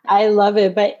 I love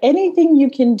it. But anything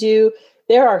you can do,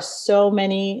 there are so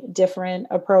many different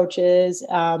approaches.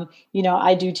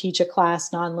 I do teach a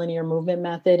class, nonlinear movement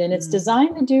method, and it's Mm,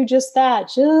 designed to do just that,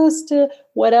 just to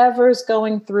whatever's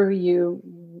going through you,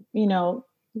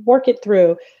 work it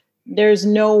through. There's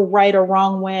no right or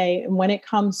wrong way. And when it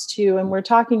comes to, and we're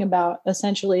talking about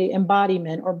essentially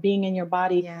embodiment or being in your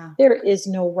body, yeah. there is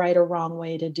no right or wrong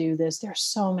way to do this. There's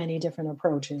so many different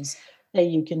approaches that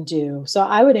you can do. So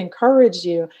I would encourage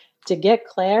you to get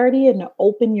clarity and to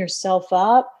open yourself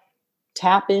up,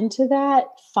 tap into that,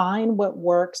 find what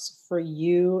works for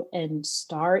you and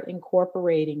start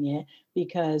incorporating it,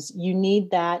 because you need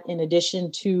that in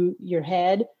addition to your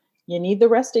head. You need the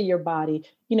rest of your body.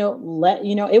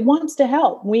 it wants to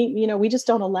help. We just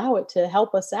don't allow it to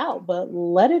help us out, but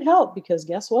let it help, because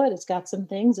guess what? It's got some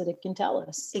things that it can tell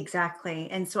us. Exactly.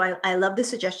 And so I love the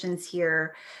suggestions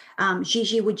here.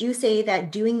 Gigi, would you say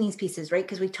that doing these pieces, right?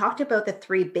 Because we talked about the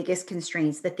three biggest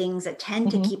constraints, the things that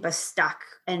tend to Mhm. keep us stuck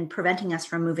and preventing us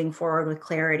from moving forward with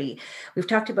clarity. We've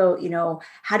talked about,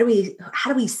 how do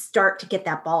we start to get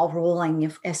that ball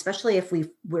rolling, especially if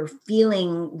we're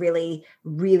feeling really,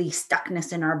 really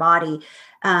stuckness in our body.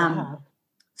 Um, Yeah.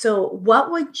 so,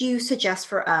 what would you suggest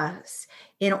for us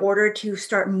in order to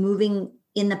start moving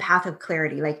in the path of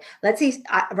clarity? Like, let's say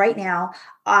right now,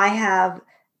 I have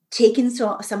taken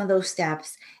some of those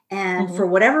steps, and Mhm. for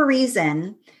whatever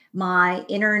reason, my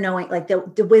inner knowing, like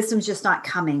the wisdom's just not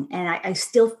coming, and I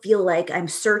still feel like I'm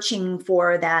searching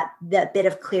for that bit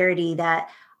of clarity that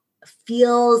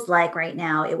feels like right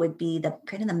now it would be the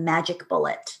kind of the magic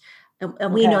bullet.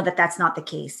 And we know Okay. that that's not the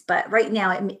case. But right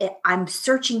now, I'm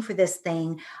searching for this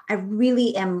thing. I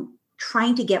really am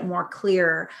trying to get more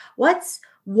clear. What's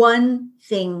one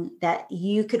thing that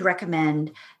you could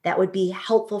recommend that would be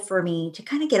helpful for me to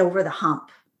kind of get over the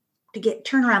hump, to get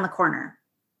turn around the corner?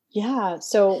 Yeah.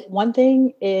 So one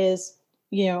thing is,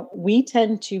 we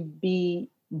tend to be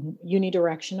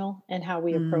unidirectional in how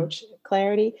we Mm, approach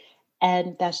clarity.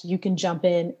 And that's, you can jump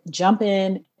in.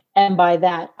 And by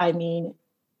that, I mean,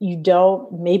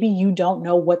 maybe you don't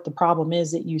know what the problem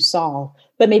is that you solve,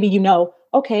 but maybe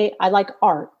okay, I like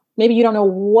art. Maybe you don't know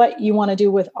what you want to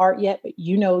do with art yet, but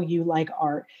you like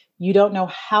art. You don't know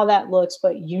how that looks,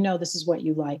 but this is what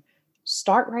you like.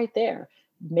 Start right there.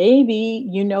 Maybe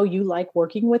you like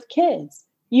working with kids.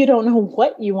 You don't know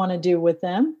what you want to do with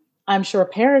them. I'm sure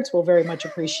parents will very much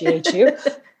appreciate you.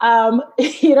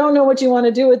 You don't know what you want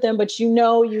to do with them, but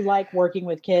you like working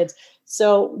with kids.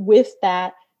 So, with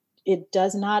that, it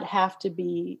does not have to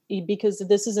be, because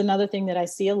this is another thing that I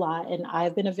see a lot, and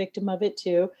I've been a victim of it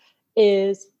too,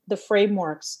 is the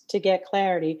frameworks to get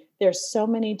clarity. There's so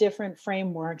many different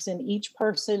frameworks, and each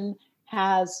person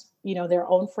has, their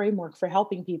own framework for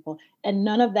helping people. And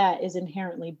none of that is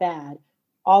inherently bad.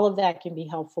 All of that can be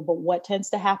helpful. But what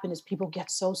tends to happen is people get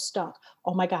so stuck.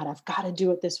 Oh my God, I've got to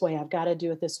do it this way. I've got to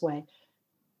do it this way.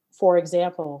 For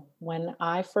example, when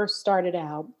I first started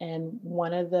out, and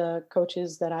one of the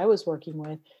coaches that I was working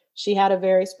with, she had a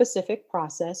very specific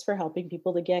process for helping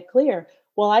people to get clear.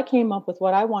 Well, I came up with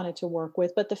what I wanted to work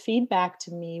with, but the feedback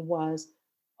to me was,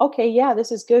 okay, yeah,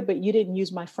 this is good, but you didn't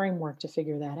use my framework to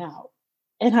figure that out.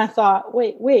 And I thought,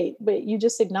 wait, but you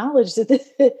just acknowledged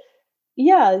that,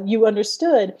 yeah, you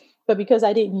understood, but because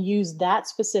I didn't use that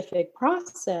specific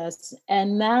process.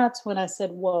 And that's when I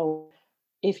said, whoa,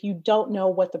 if you don't know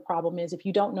what the problem is, if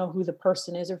you don't know who the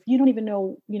person is, or if you don't even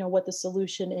know, what the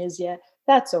solution is yet,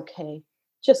 that's okay.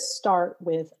 Just start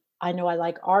with, I know I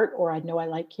like art, or I know I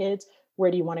like kids.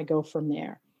 Where do you want to go from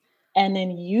there? And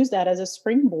then use that as a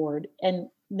springboard, and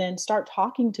then start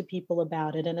talking to people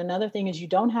about it. And another thing is, you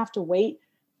don't have to wait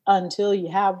until you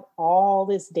have all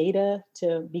this data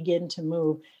to begin to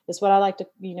move. It's what I like to,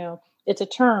 it's a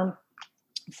term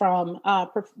from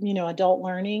adult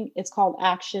learning. It's called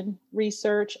action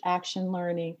research, action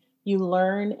learning. You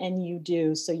learn and you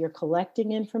do. So you're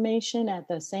collecting information at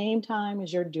the same time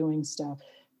as you're doing stuff.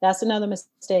 That's another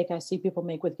mistake I see people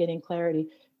make with getting clarity.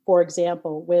 For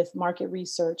example, with market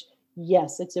research,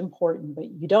 yes, it's important, but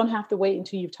you don't have to wait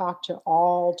until you've talked to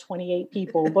all 28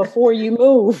 people before you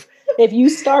move. If you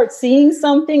start seeing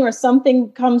something, or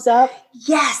something comes up,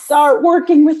 yes. start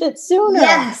working with it sooner.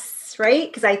 Yes, right?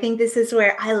 Because I think this is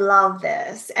where I love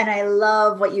this, and I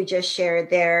love what you just shared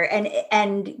there.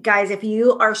 And guys, if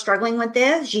you are struggling with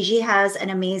this, Gigi has an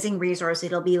amazing resource.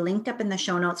 It'll be linked up in the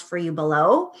show notes for you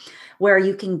below, where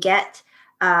you can get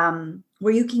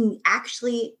where you can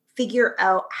actually figure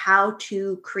out how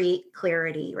to create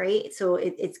clarity, right? So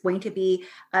it's going to be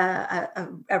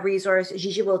a resource.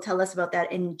 Gigi will tell us about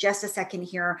that in just a second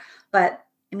here. But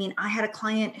I mean, I had a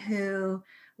client who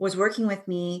was working with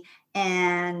me,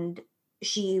 and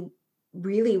she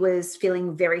really was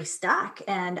feeling very stuck.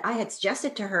 And I had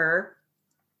suggested to her,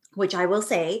 which I will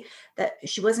say, that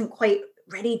she wasn't quite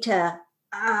ready to.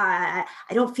 I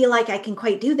don't feel like I can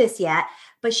quite do this yet.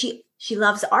 But she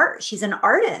loves art. She's an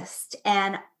artist,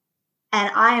 and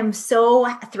I am so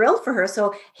thrilled for her.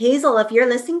 So, Hazel, if you're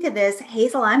listening to this,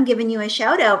 Hazel, I'm giving you a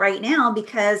shout out right now,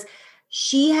 because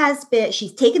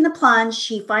she's taken the plunge.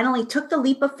 She finally took the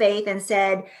leap of faith and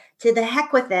said, to the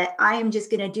heck with it. I am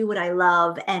just going to do what I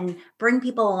love and bring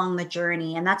people along the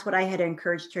journey. And that's what I had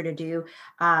encouraged her to do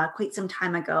quite some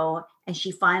time ago. And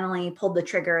she finally pulled the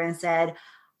trigger and said,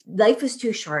 life is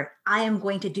too short. I am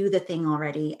going to do the thing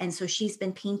already. And so she's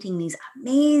been painting these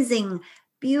amazing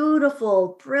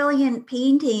beautiful, brilliant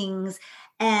paintings,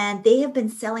 and they have been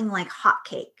selling like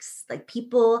hotcakes. Like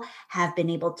people have been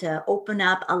able to open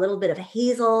up a little bit of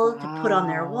hazel to put on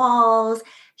their Wow. walls.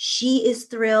 She is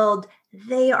thrilled.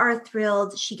 They are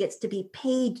thrilled. She gets to be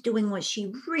paid doing what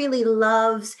she really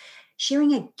loves,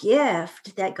 sharing a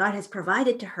gift that God has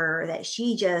provided to her that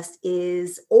she just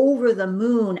is over the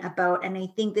moon about. And I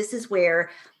think this is where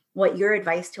what your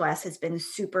advice to us has been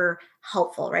super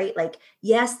helpful, right? Like,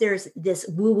 yes, there's this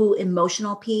woo woo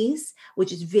emotional piece,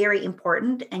 which is very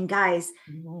important. And guys,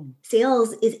 Mhm.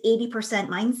 sales is 80%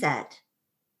 mindset.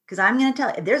 Because I'm going to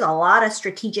tell you, there's a lot of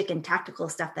strategic and tactical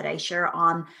stuff that I share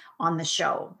on the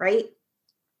show, right?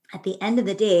 At the end of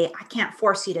the day, I can't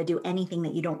force you to do anything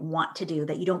that you don't want to do,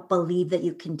 that you don't believe that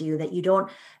you can do, that you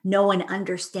don't know and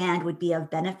understand would be of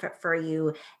benefit for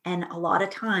you. And a lot of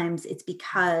times it's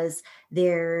because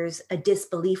there's a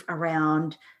disbelief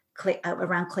around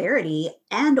clarity,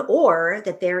 and or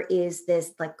that there is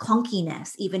this like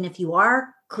clunkiness, even if you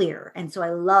are clear. And so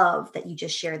I love that you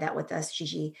just shared that with us,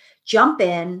 Gigi. Jump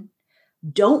in.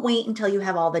 Don't wait until you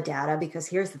have all the data, because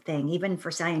here's the thing, even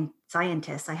for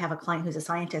scientists, I have a client who's a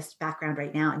scientist background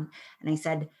right now. And I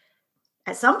said,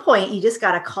 at some point, you just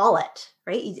got to call it,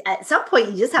 right? At some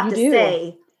point, you just have You to do.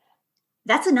 say,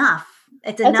 that's enough.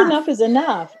 It's That's enough enough. is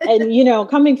enough. And,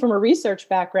 coming from a research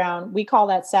background, we call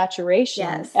that saturation.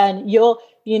 Yes. And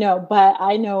but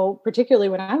I know, particularly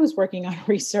when I was working on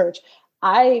research,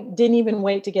 I didn't even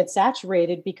wait to get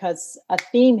saturated because a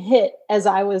theme hit as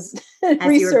I was As you were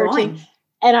researching. going.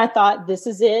 And I thought, this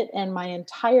is it. And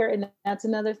that's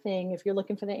another thing. If you're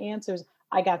looking for the answers,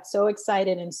 I got so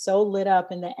excited and so lit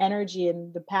up, and the energy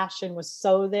and the passion was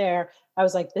so there. I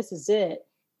was like, this is it.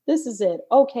 This is it.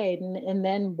 Okay. And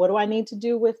then what do I need to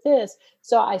do with this?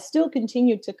 So I still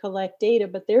continue to collect data,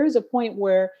 but there is a point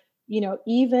where,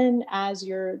 even as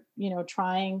you're,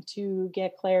 trying to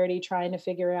get clarity, trying to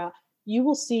figure out, you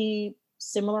will see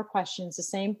similar questions, the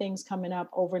same things coming up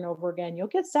over and over again. You'll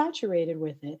get saturated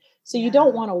with it. So you don't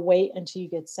Yeah. want to wait until you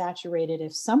get saturated.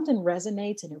 If something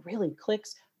resonates and it really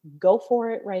clicks, go for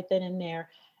it right then and there.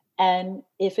 And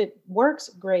if it works,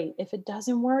 great. If it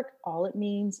doesn't work, all it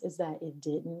means is that it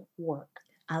didn't work.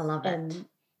 I love it. And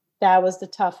that was the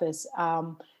toughest.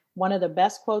 One of the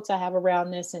best quotes I have around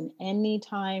this, and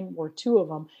anytime, or two of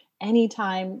them,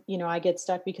 anytime, I get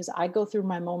stuck, because I go through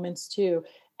my moments too.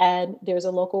 And there's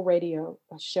a local radio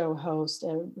show host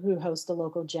who hosts the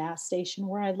local jazz station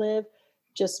where I live.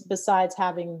 Just besides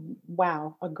having,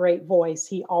 wow, a great voice,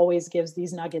 he always gives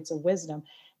these nuggets of wisdom.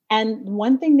 And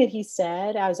one thing that he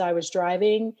said as I was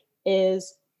driving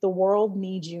is, the world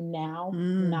needs you now,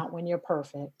 Mm. not when you're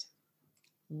perfect.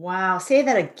 Wow. Say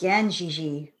that again,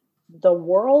 Gigi. The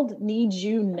world needs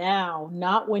you now,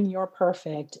 not when you're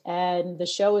perfect. And the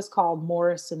show is called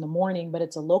Morris in the Morning, but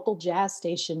it's a local jazz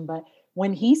station. But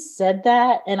when he said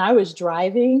that and I was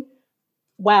driving,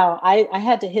 wow, I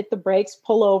had to hit the brakes,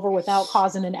 pull over without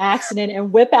causing an accident,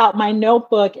 and whip out my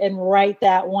notebook and write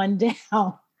that one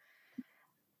down.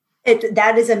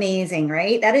 That is amazing,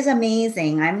 right? That is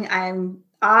amazing.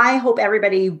 I hope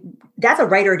everybody, that's a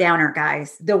writer downer,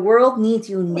 guys. The world needs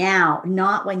you now,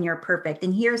 not when you're perfect.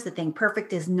 And here's the thing,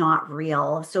 perfect is not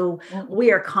real. So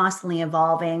we are constantly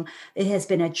evolving. It has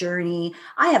been a journey.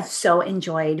 I have so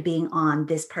enjoyed being on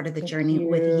this part of the Thank journey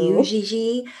with you, you.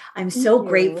 Gigi. I'm Thank so you.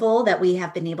 grateful that we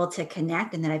have been able to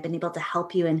connect and that I've been able to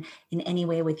help you in any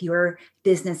way with your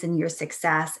business and your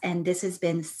success. And this has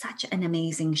been such an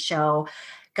amazing show.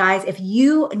 Guys, if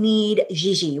you need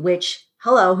Gigi, which,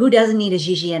 hello, who doesn't need a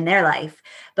Gigi in their life?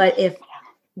 But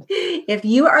if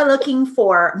you are looking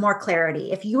for more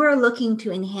clarity, if you are looking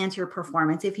to enhance your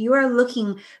performance, if you are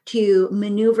looking to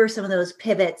maneuver some of those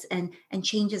pivots and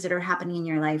changes that are happening in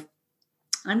your life,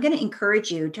 I'm going to encourage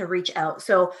you to reach out.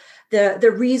 So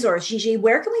the resource, Gigi,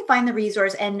 where can we find the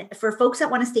resource? And for folks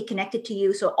that want to stay connected to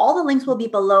you, so all the links will be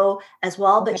below as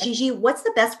well. But Okay. Gigi, what's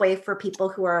the best way for people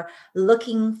who are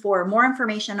looking for more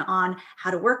information on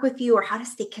how to work with you or how to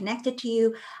stay connected to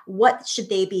you? What should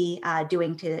they be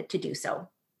doing to do so?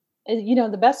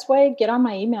 The best way, get on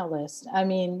my email list. I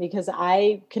mean, because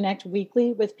I connect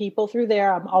weekly with people through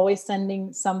there. I'm always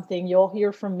sending something. You'll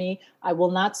hear from me. I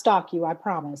will not stalk you, I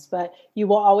promise, but you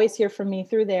will always hear from me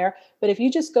through there. But if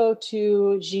you just go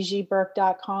to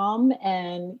gigiburke.com,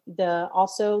 and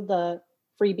also the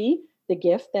freebie, the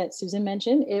gift that Susan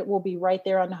mentioned, it will be right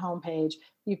there on the homepage.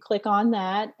 You click on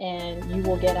that and you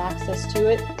will get access to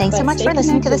it. Thanks so much for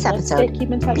listening to this episode.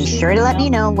 Be sure to let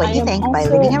me know what you think by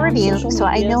leaving a review so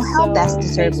I know how best to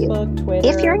serve you.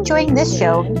 If you're enjoying this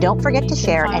show, don't forget to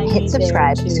share and hit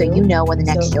subscribe so you know when the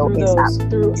next show is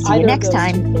up. See you next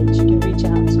time. You can reach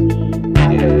out to me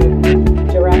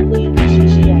either directly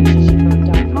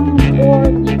gigi@gigiburke.com, or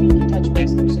we can touch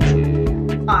base through social media.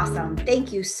 Awesome.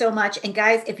 Thank you so much. And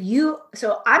guys,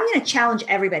 so I'm going to challenge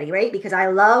everybody, right? Because I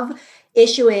love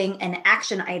issuing an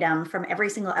action item from every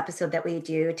single episode that we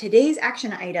do. Today's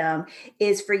action item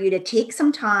is for you to take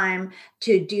some time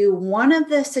to do one of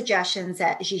the suggestions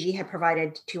that Gigi had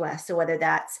provided to us. So whether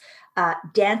that's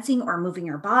dancing or moving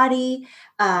your body,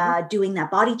 doing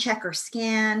that body check or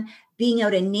scan, being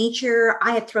out in nature.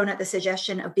 I had thrown out the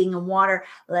suggestion of being in water.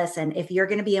 Listen, if you're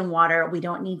going to be in water, we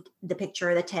don't need the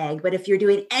picture or the tag, but if you're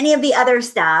doing any of the other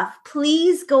stuff,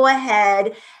 please go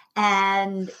ahead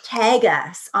and tag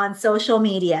us on social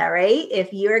media, right?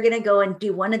 If you're going to go and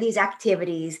do one of these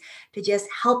activities to just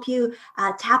help you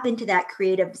tap into that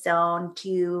creative zone,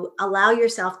 to allow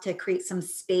yourself to create some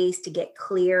space to get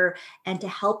clear and to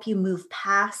help you move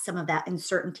past some of that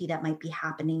uncertainty that might be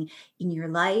happening in your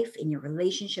life, in your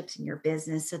relationships, in your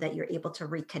business, so that you're able to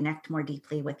reconnect more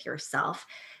deeply with yourself.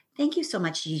 Thank you so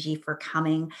much, Gigi, for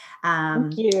coming.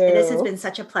 Thank you. This has been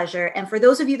such a pleasure. And for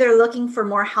those of you that are looking for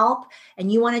more help and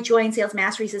you want to join Sales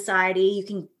Mastery Society, you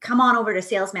can come on over to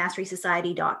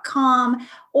salesmasterysociety.com.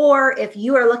 Or if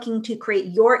you are looking to create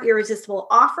your irresistible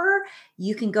offer,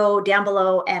 you can go down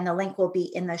below and the link will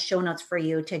be in the show notes for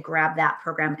you to grab that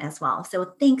program as well.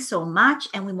 So thanks so much.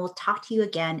 And we will talk to you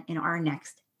again in our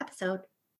next episode.